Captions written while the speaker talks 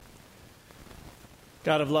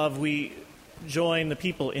God of love, we join the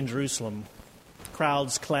people in Jerusalem,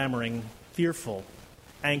 crowds clamoring, fearful,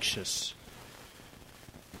 anxious,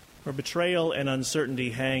 where betrayal and uncertainty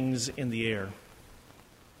hangs in the air.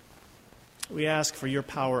 We ask for your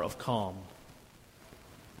power of calm,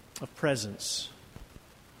 of presence,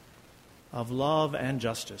 of love and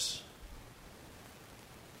justice,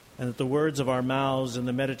 and that the words of our mouths and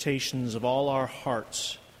the meditations of all our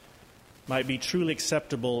hearts might be truly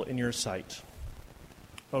acceptable in your sight.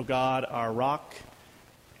 O God, our rock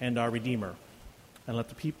and our Redeemer. And let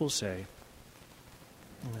the people say,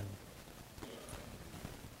 Amen.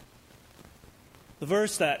 The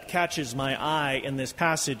verse that catches my eye in this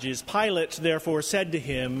passage is, Pilate therefore said to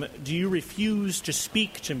him, "Do you refuse to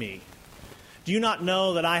speak to me? Do you not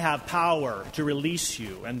know that I have power to release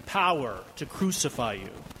you and power to crucify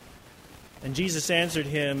you?" And Jesus answered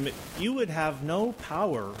him, "You would have no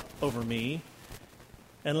power over me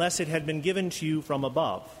unless it had been given to you from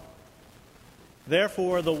above.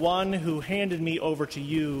 Therefore, the one who handed me over to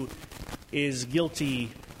you is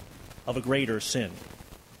guilty of a greater sin."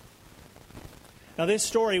 Now, this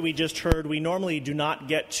story we just heard, we normally do not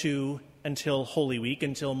get to until Holy Week,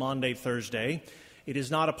 until Maundy, Thursday. It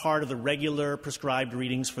is not a part of the regular prescribed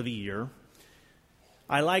readings for the year.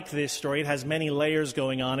 I like this story. It has many layers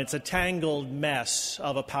going on. It's a tangled mess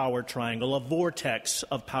of a power triangle, a vortex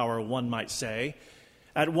of power, one might say.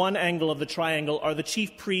 At one angle of the triangle are the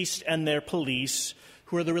chief priests and their police,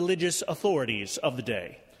 who are the religious authorities of the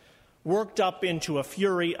day, worked up into a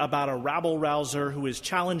fury about a rabble-rouser who is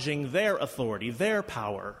challenging their authority, their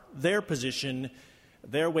power, their position,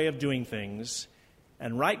 their way of doing things.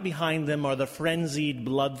 And right behind them are the frenzied,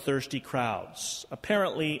 bloodthirsty crowds,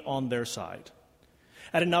 apparently on their side.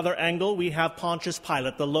 At another angle, we have Pontius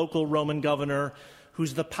Pilate, the local Roman governor,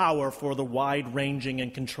 who's the power for the wide-ranging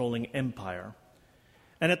and controlling empire.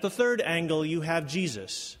 And at the third angle, you have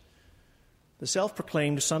Jesus, the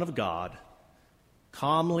self-proclaimed Son of God,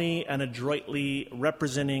 calmly and adroitly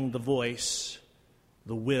representing the voice,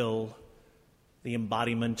 the will, the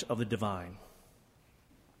embodiment of the divine.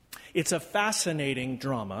 It's a fascinating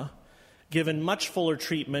drama, given much fuller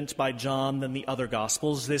treatment by John than the other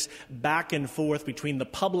Gospels, this back and forth between the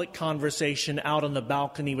public conversation out on the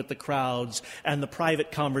balcony with the crowds and the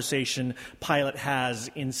private conversation Pilate has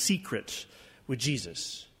in secret with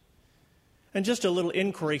Jesus. And just a little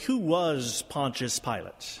inquiry, who was Pontius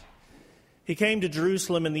Pilate? He came to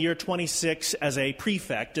Jerusalem in the year 26 as a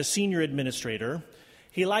prefect, a senior administrator.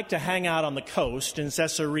 He liked to hang out on the coast in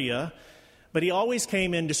Caesarea, but he always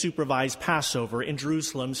came in to supervise Passover in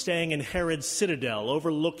Jerusalem, staying in Herod's citadel,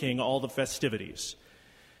 overlooking all the festivities.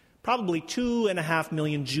 Probably 2.5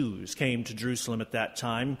 million Jews came to Jerusalem at that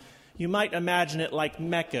time. You might imagine it like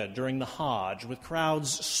Mecca during the Hajj, with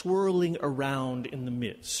crowds swirling around in the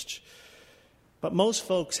midst. But most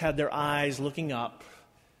folks had their eyes looking up,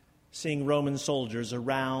 seeing Roman soldiers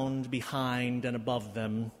around, behind, and above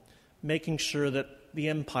them, making sure that the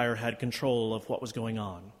empire had control of what was going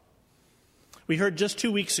on. We heard just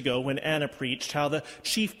 2 weeks ago when Anna preached how the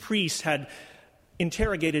chief priests had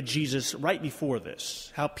interrogated Jesus right before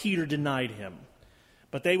this, how Peter denied him.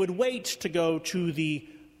 But they would wait to go to the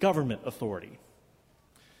government authority.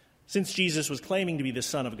 Since Jesus was claiming to be the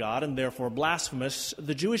Son of God and therefore blasphemous,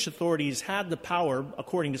 the Jewish authorities had the power,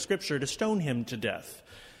 according to Scripture, to stone him to death.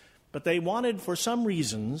 But they wanted, for some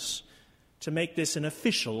reasons, to make this an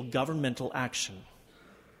official governmental action.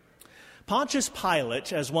 Pontius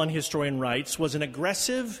Pilate, as one historian writes, was an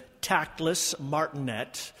aggressive, tactless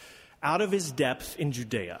martinet out of his depth in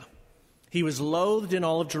Judea. He was loathed in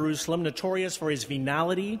all of Jerusalem, notorious for his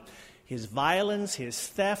venality, his violence, his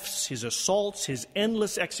thefts, his assaults, his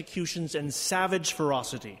endless executions, and savage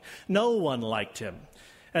ferocity. No one liked him,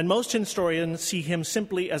 and most historians see him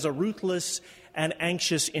simply as a ruthless and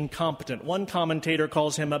anxious incompetent. One commentator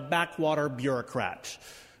calls him a backwater bureaucrat,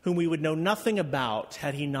 whom we would know nothing about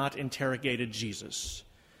had he not interrogated Jesus.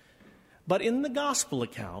 But in the gospel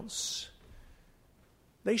accounts,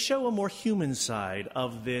 they show a more human side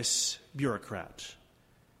of this bureaucrat,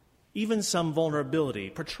 even some vulnerability,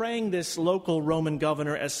 portraying this local Roman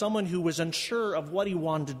governor as someone who was unsure of what he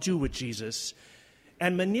wanted to do with Jesus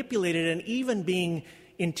and manipulated and even being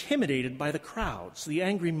intimidated by the crowds, the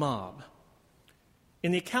angry mob.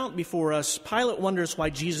 In the account before us, Pilate wonders why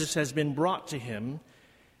Jesus has been brought to him,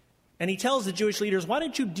 and he tells the Jewish leaders, "Why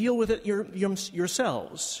don't you deal with it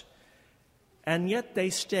yourselves?" And yet they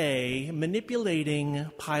stay manipulating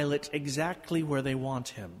Pilate exactly where they want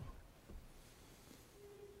him.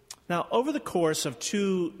 Now, over the course of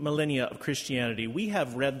 2 millennia of Christianity, we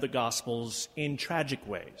have read the Gospels in tragic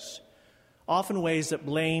ways. often ways that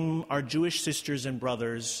blame our Jewish sisters and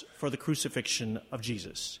brothers for the crucifixion of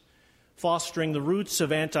Jesus, fostering the roots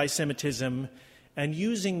of anti-Semitism and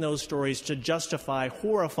using those stories to justify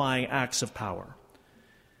horrifying acts of power.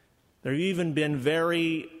 There have even been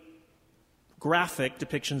very graphic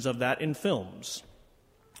depictions of that in films.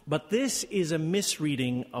 But this is a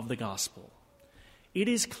misreading of the gospel. It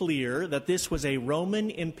is clear that this was a Roman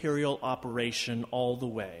imperial operation all the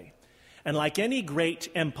way. And like any great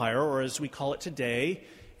empire, or as we call it today,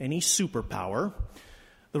 any superpower,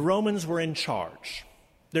 the Romans were in charge.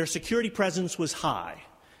 Their security presence was high.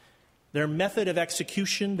 Their method of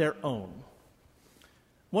execution, their own.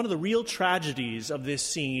 One of the real tragedies of this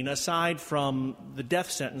scene, aside from the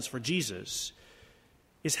death sentence for Jesus,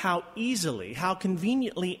 is how easily, how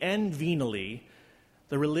conveniently and venally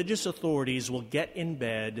the religious authorities will get in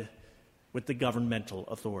bed with the governmental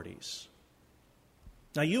authorities.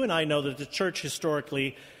 Now, you and I know that the church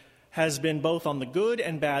historically has been both on the good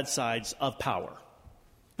and bad sides of power.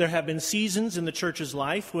 There have been seasons in the church's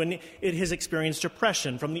life when it has experienced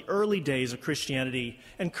oppression from the early days of Christianity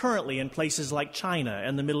and currently in places like China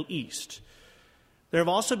and the Middle East. There have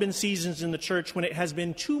also been seasons in the church when it has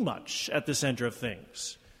been too much at the center of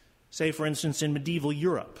things. Say, for instance, in medieval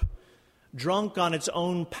Europe, drunk on its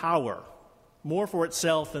own power, more for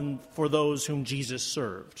itself than for those whom Jesus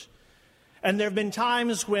served. And there have been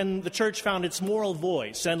times when the church found its moral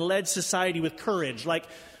voice and led society with courage, like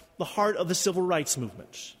the heart of the civil rights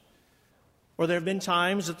movement. Or there have been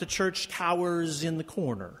times that the church cowers in the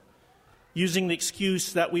corner, using the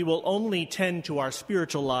excuse that we will only tend to our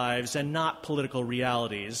spiritual lives and not political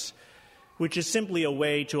realities, which is simply a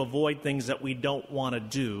way to avoid things that we don't want to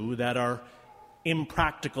do, that are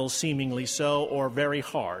impractical, seemingly so, or very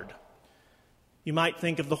hard. You might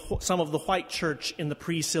think of some of the white church in the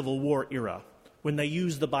pre-Civil War era, when they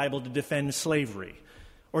used the Bible to defend slavery,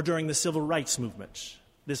 or during the civil rights movement.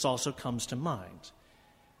 This also comes to mind.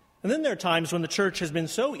 And then there are times when the church has been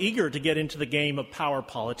so eager to get into the game of power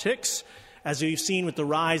politics, as we've seen with the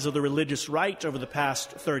rise of the religious right over the past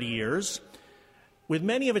 30 years, with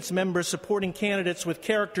many of its members supporting candidates with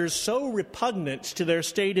characters so repugnant to their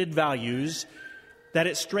stated values that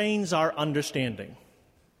it strains our understanding.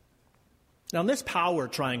 Now, in this power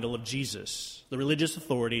triangle of Jesus, the religious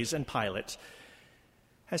authorities, and Pilate,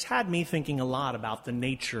 has had me thinking a lot about the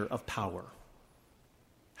nature of power,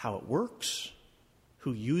 how it works,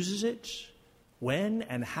 who uses it, when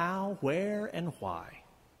and how, where and why.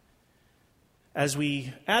 As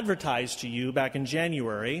we advertised to you back in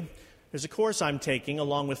January, there's a course I'm taking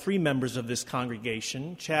along with 3 members of this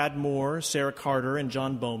congregation, Chad Moore, Sarah Carter, and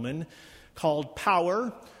John Bowman, called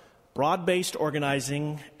Power, Broad-Based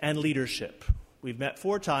Organizing, and Leadership. We've met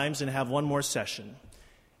 4 times and have 1 more session.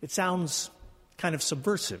 It sounds kind of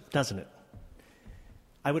subversive, doesn't it?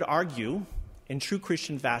 I would argue, in true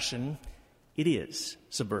Christian fashion, it is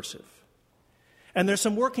subversive. And there's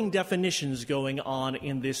some working definitions going on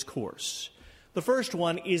in this course. The first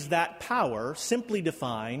one is that power, simply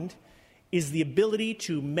defined, is the ability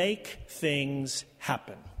to make things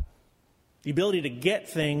happen, the ability to get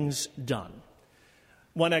things done.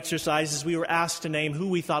 One exercise is we were asked to name who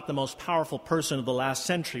we thought the most powerful person of the last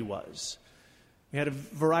century was. We had a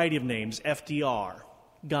variety of names: FDR,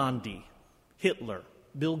 Gandhi, Hitler,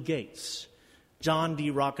 Bill Gates, John D.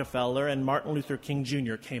 Rockefeller, and Martin Luther King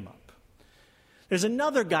Jr. came up. There's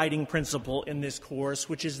another guiding principle in this course,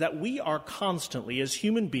 which is that we are constantly, as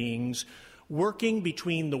human beings, working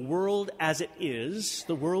between the world as it is,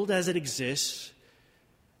 the world as it exists,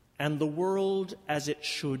 and the world as it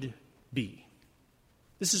should be.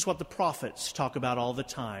 This is what the prophets talk about all the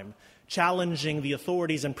time, challenging the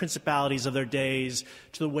authorities and principalities of their days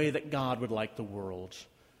to the way that God would like the world.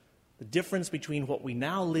 The difference between what we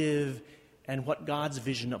now live and what God's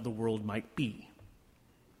vision of the world might be.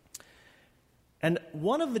 And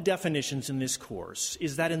one of the definitions in this course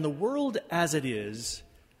is that in the world as it is,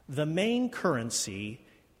 the main currency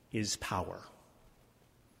is power.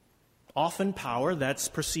 Often power that's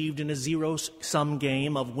perceived in a zero-sum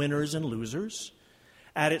game of winners and losers.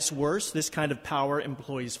 At its worst, this kind of power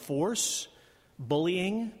employs force,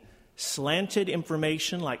 bullying, slanted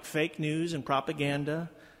information like fake news and propaganda,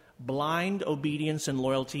 blind obedience and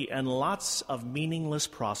loyalty, and lots of meaningless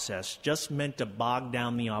process just meant to bog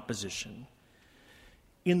down the opposition.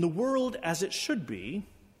 In the world as it should be,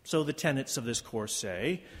 so the tenets of this course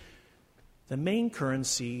say, the main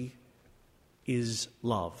currency is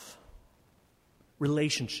love,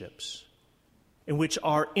 relationships, in which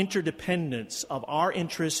our interdependence of our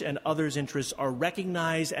interests and others' interests are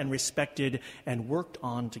recognized and respected and worked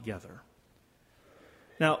on together.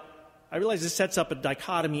 Now, I realize this sets up a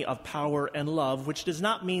dichotomy of power and love, which does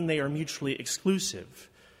not mean they are mutually exclusive.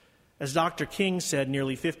 As Dr. King said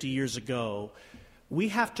nearly 50 years ago, we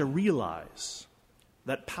have to realize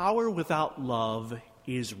that power without love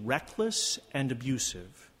is reckless and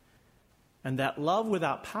abusive, and that love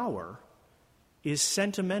without power is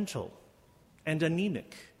sentimental and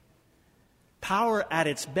anemic. Power at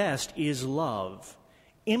its best is love,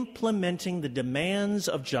 implementing the demands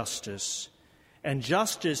of justice, and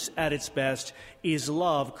justice at its best is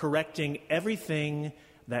love, correcting everything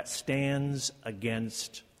that stands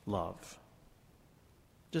against love.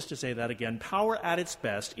 Just to say that again, power at its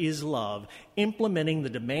best is love, implementing the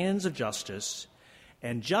demands of justice,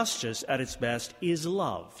 and justice at its best is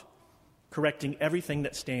love, correcting everything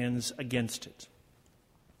that stands against it.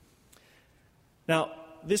 Now,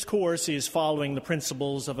 this course is following the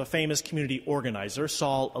principles of a famous community organizer,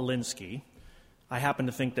 Saul Alinsky. I happen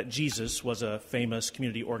to think that Jesus was a famous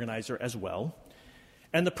community organizer as well.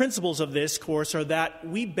 And the principles of this course are that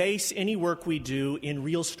we base any work we do in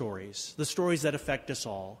real stories, the stories that affect us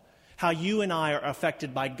all. How you and I are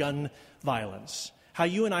affected by gun violence, how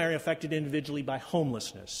you and I are affected individually by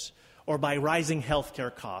homelessness, or by rising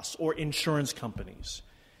healthcare costs, or insurance companies.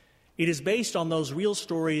 It is based on those real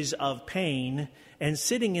stories of pain and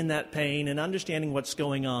sitting in that pain and understanding what's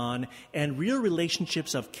going on and real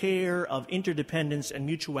relationships of care, of interdependence and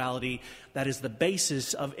mutuality that is the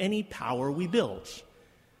basis of any power we build.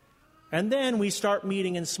 And then we start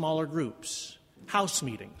meeting in smaller groups, house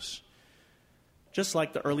meetings, just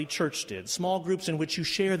like the early church did, small groups in which you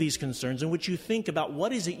share these concerns, in which you think about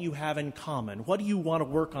what is it you have in common, what do you want to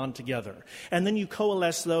work on together, and then you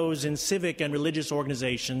coalesce those in civic and religious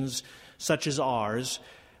organizations such as ours,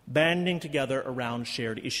 banding together around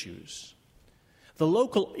shared issues. The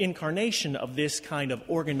local incarnation of this kind of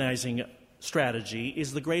organizing strategy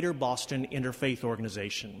is the Greater Boston Interfaith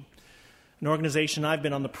Organization, an organization I've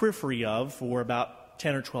been on the periphery of for about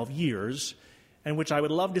 10 or 12 years, and which I would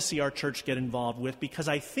love to see our church get involved with because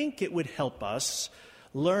I think it would help us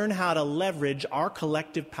learn how to leverage our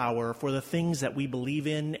collective power for the things that we believe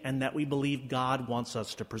in and that we believe God wants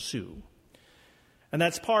us to pursue. And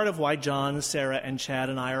that's part of why John, Sarah, and Chad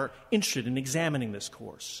and I are interested in examining this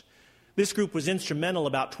course. This group was instrumental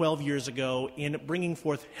about 12 years ago in bringing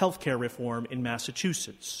forth healthcare reform in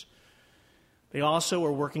Massachusetts. They also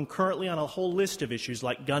are working currently on a whole list of issues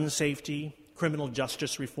like gun safety, criminal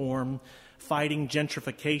justice reform, fighting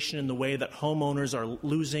gentrification in the way that homeowners are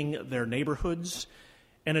losing their neighborhoods,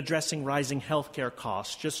 and addressing rising health care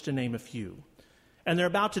costs, just to name a few. And they're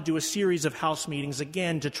about to do a series of house meetings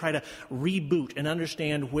again to try to reboot and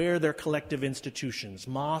understand where their collective institutions,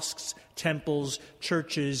 mosques, temples,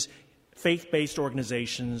 churches, faith-based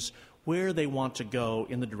organizations, where they want to go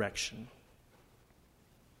in the direction.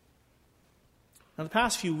 Now, the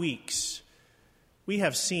past few weeks, we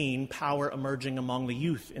have seen power emerging among the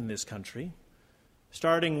youth in this country,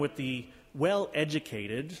 starting with the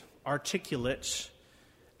well-educated, articulate,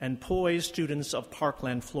 and poised students of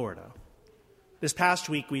Parkland, Florida. This past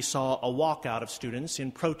week, we saw a walkout of students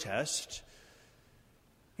in protest,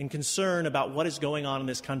 in concern about what is going on in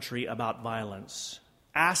this country about violence,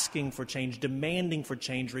 asking for change, demanding for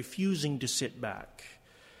change, refusing to sit back.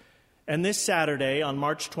 And this Saturday, on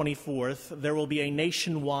March 24th, there will be a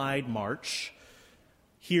nationwide march.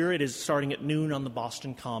 Here it is starting at noon on the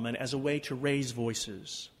Boston Common as a way to raise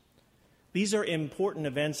voices. These are important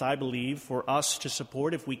events, I believe, for us to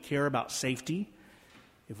support if we care about safety,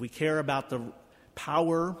 if we care about the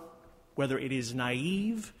power, whether it is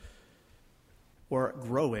naive or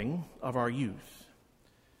growing, of our youth.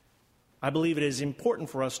 I believe it is important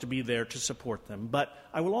for us to be there to support them. But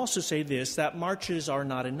I will also say this, that marches are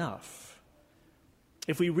not enough.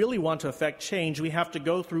 If we really want to affect change, we have to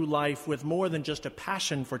go through life with more than just a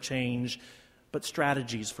passion for change, but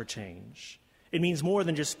strategies for change. It means more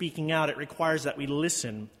than just speaking out. It requires that we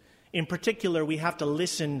listen. In particular, we have to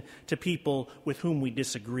listen to people with whom we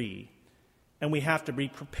disagree. And we have to be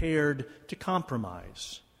prepared to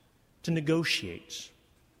compromise, to negotiate.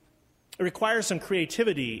 It requires some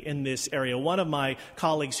creativity in this area. One of my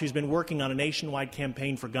colleagues who's been working on a nationwide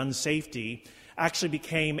campaign for gun safety actually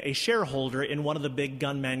became a shareholder in one of the big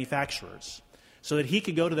gun manufacturers so that he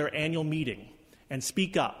could go to their annual meeting and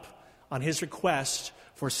speak up on his request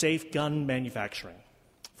for safe gun manufacturing,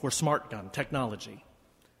 for smart gun technology.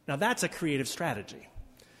 Now, that's a creative strategy.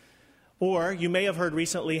 Or you may have heard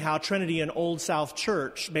recently how Trinity and Old South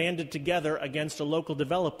Church banded together against a local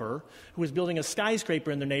developer who was building a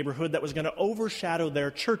skyscraper in their neighborhood that was going to overshadow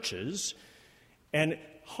their churches and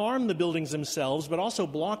harm the buildings themselves, but also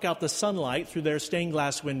block out the sunlight through their stained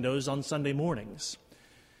glass windows on Sunday mornings.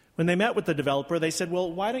 When they met with the developer, they said,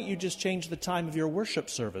 well, why don't you just change the time of your worship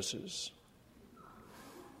services?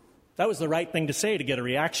 That was the right thing to say to get a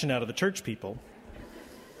reaction out of the church people.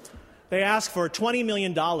 They asked for $20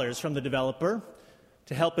 million from the developer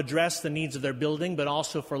to help address the needs of their building, but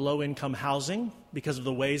also for low-income housing because of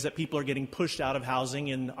the ways that people are getting pushed out of housing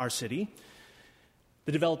in our city.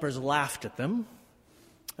 The developers laughed at them,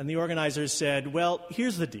 and the organizers said, well,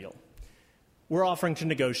 here's the deal. We're offering to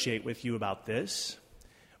negotiate with you about this.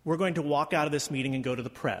 We're going to walk out of this meeting and go to the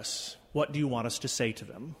press. What do you want us to say to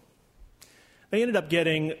them? They ended up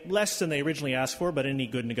getting less than they originally asked for, but any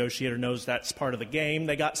good negotiator knows that's part of the game.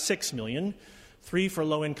 They got $6 million, 3 for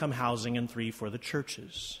low-income housing and 3 for the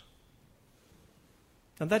churches.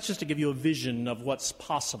 And that's just to give you a vision of what's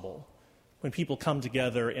possible when people come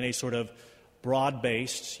together in a sort of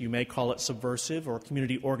broad-based, you may call it subversive or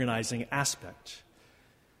community organizing aspect.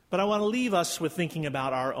 But I want to leave us with thinking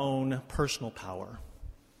about our own personal power.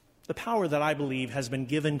 The power that I believe has been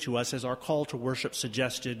given to us as our call to worship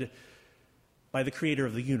suggested by the creator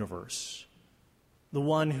of the universe, the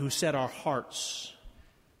one who set our hearts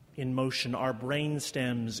in motion, our brain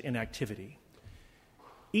stems in activity.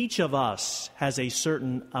 Each of us has a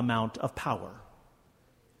certain amount of power.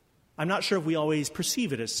 I'm not sure if we always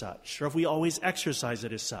perceive it as such, or if we always exercise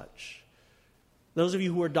it as such. Those of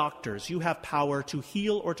you who are doctors, you have power to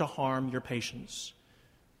heal or to harm your patients.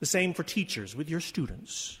 The same for teachers with your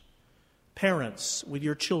students, parents with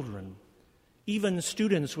your children, even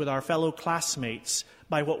students with our fellow classmates.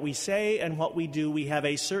 By what we say and what we do, we have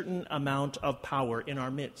a certain amount of power in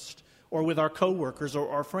our midst, or with our coworkers or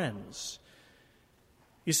our friends.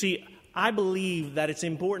 You see, I believe that it's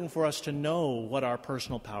important for us to know what our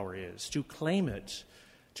personal power is, to claim it,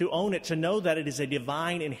 to own it, to know that it is a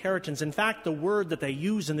divine inheritance. In fact, the word that they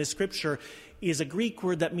use in this scripture is a Greek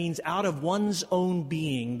word that means out of one's own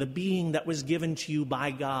being, the being that was given to you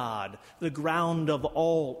by God, the ground of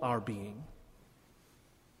all our being.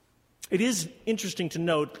 It is interesting to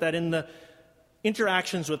note that in the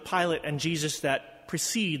interactions with Pilate and Jesus that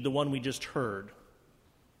precede the one we just heard,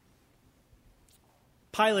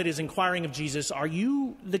 Pilate is inquiring of Jesus, are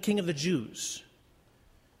you the king of the Jews?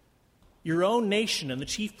 Your own nation and the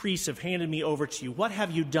chief priests have handed me over to you. What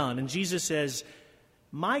have you done? And Jesus says,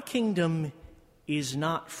 my kingdom is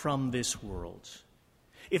not from this world.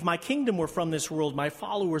 If my kingdom were from this world, my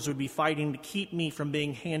followers would be fighting to keep me from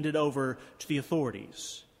being handed over to the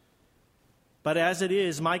authorities. But as it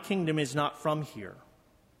is, my kingdom is not from here.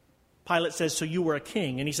 Pilate says, so you were a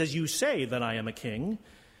king. And he says, you say that I am a king.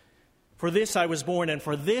 For this I was born, and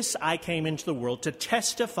for this I came into the world, to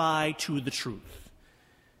testify to the truth.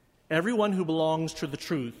 Everyone who belongs to the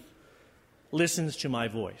truth listens to my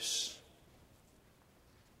voice.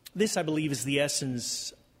 This, I believe, is the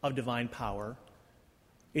essence of divine power.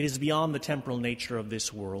 It is beyond the temporal nature of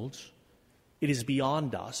this world. It is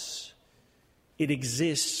beyond us. It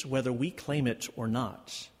exists whether we claim it or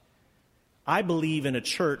not. I believe in a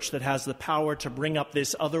church that has the power to bring up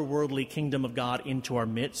this otherworldly kingdom of God into our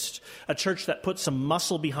midst, a church that puts some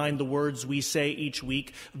muscle behind the words we say each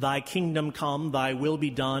week, thy kingdom come, thy will be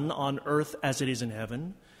done on earth as it is in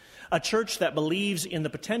heaven, a church that believes in the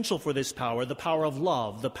potential for this power, the power of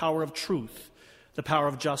love, the power of truth, the power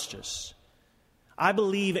of justice. I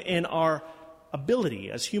believe in our ability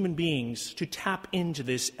as human beings to tap into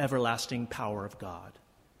this everlasting power of God.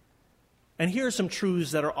 And here are some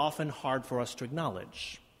truths that are often hard for us to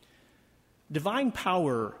acknowledge. Divine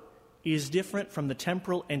power is different from the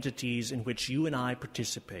temporal entities in which you and I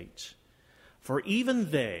participate. For even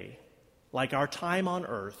they, like our time on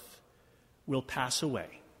earth, will pass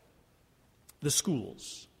away. The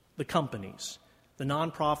schools, the companies, the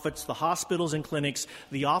nonprofits, the hospitals and clinics,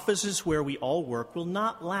 the offices where we all work will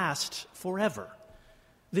not last forever.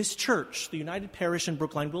 This church, the United Parish in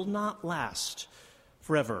Brookline, will not last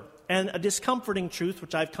forever. And a discomforting truth,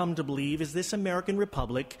 which I've come to believe, is this American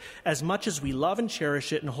Republic, as much as we love and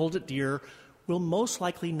cherish it and hold it dear, will most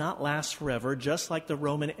likely not last forever, just like the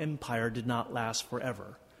Roman Empire did not last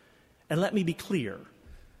forever. And let me be clear,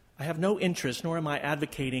 I have no interest, nor am I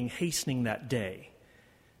advocating hastening that day.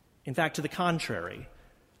 In fact, to the contrary,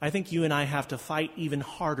 I think you and I have to fight even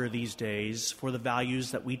harder these days for the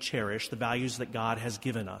values that we cherish, the values that God has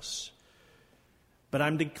given us. But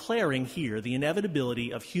I'm declaring here the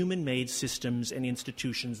inevitability of human-made systems and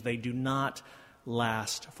institutions. They do not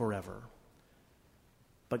last forever.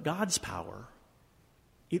 But God's power,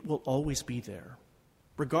 it will always be there.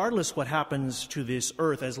 Regardless what happens to this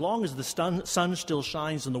earth, as long as the sun still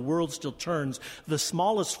shines and the world still turns, the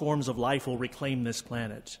smallest forms of life will reclaim this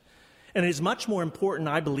planet. And it is much more important,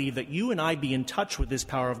 I believe, that you and I be in touch with this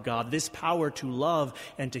power of God, this power to love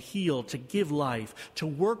and to heal, to give life, to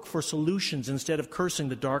work for solutions instead of cursing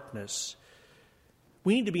the darkness.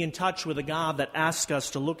 We need to be in touch with a God that asks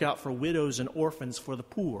us to look out for widows and orphans, for the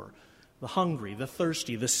poor, the hungry, the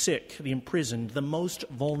thirsty, the sick, the imprisoned, the most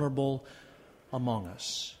vulnerable among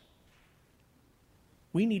us.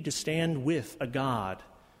 We need to stand with a God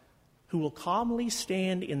who will calmly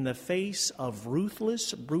stand in the face of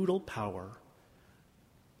ruthless, brutal power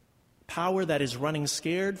that is running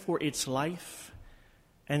scared for its life,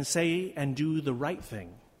 and say and do the right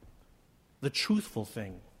thing, the truthful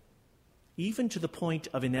thing, even to the point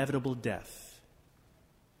of inevitable death.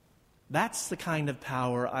 That's the kind of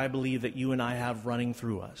power I believe that you and I have running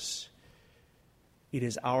through us. It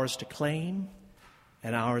is ours to claim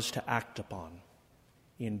and ours to act upon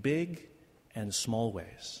in big and small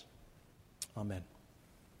ways. Amen.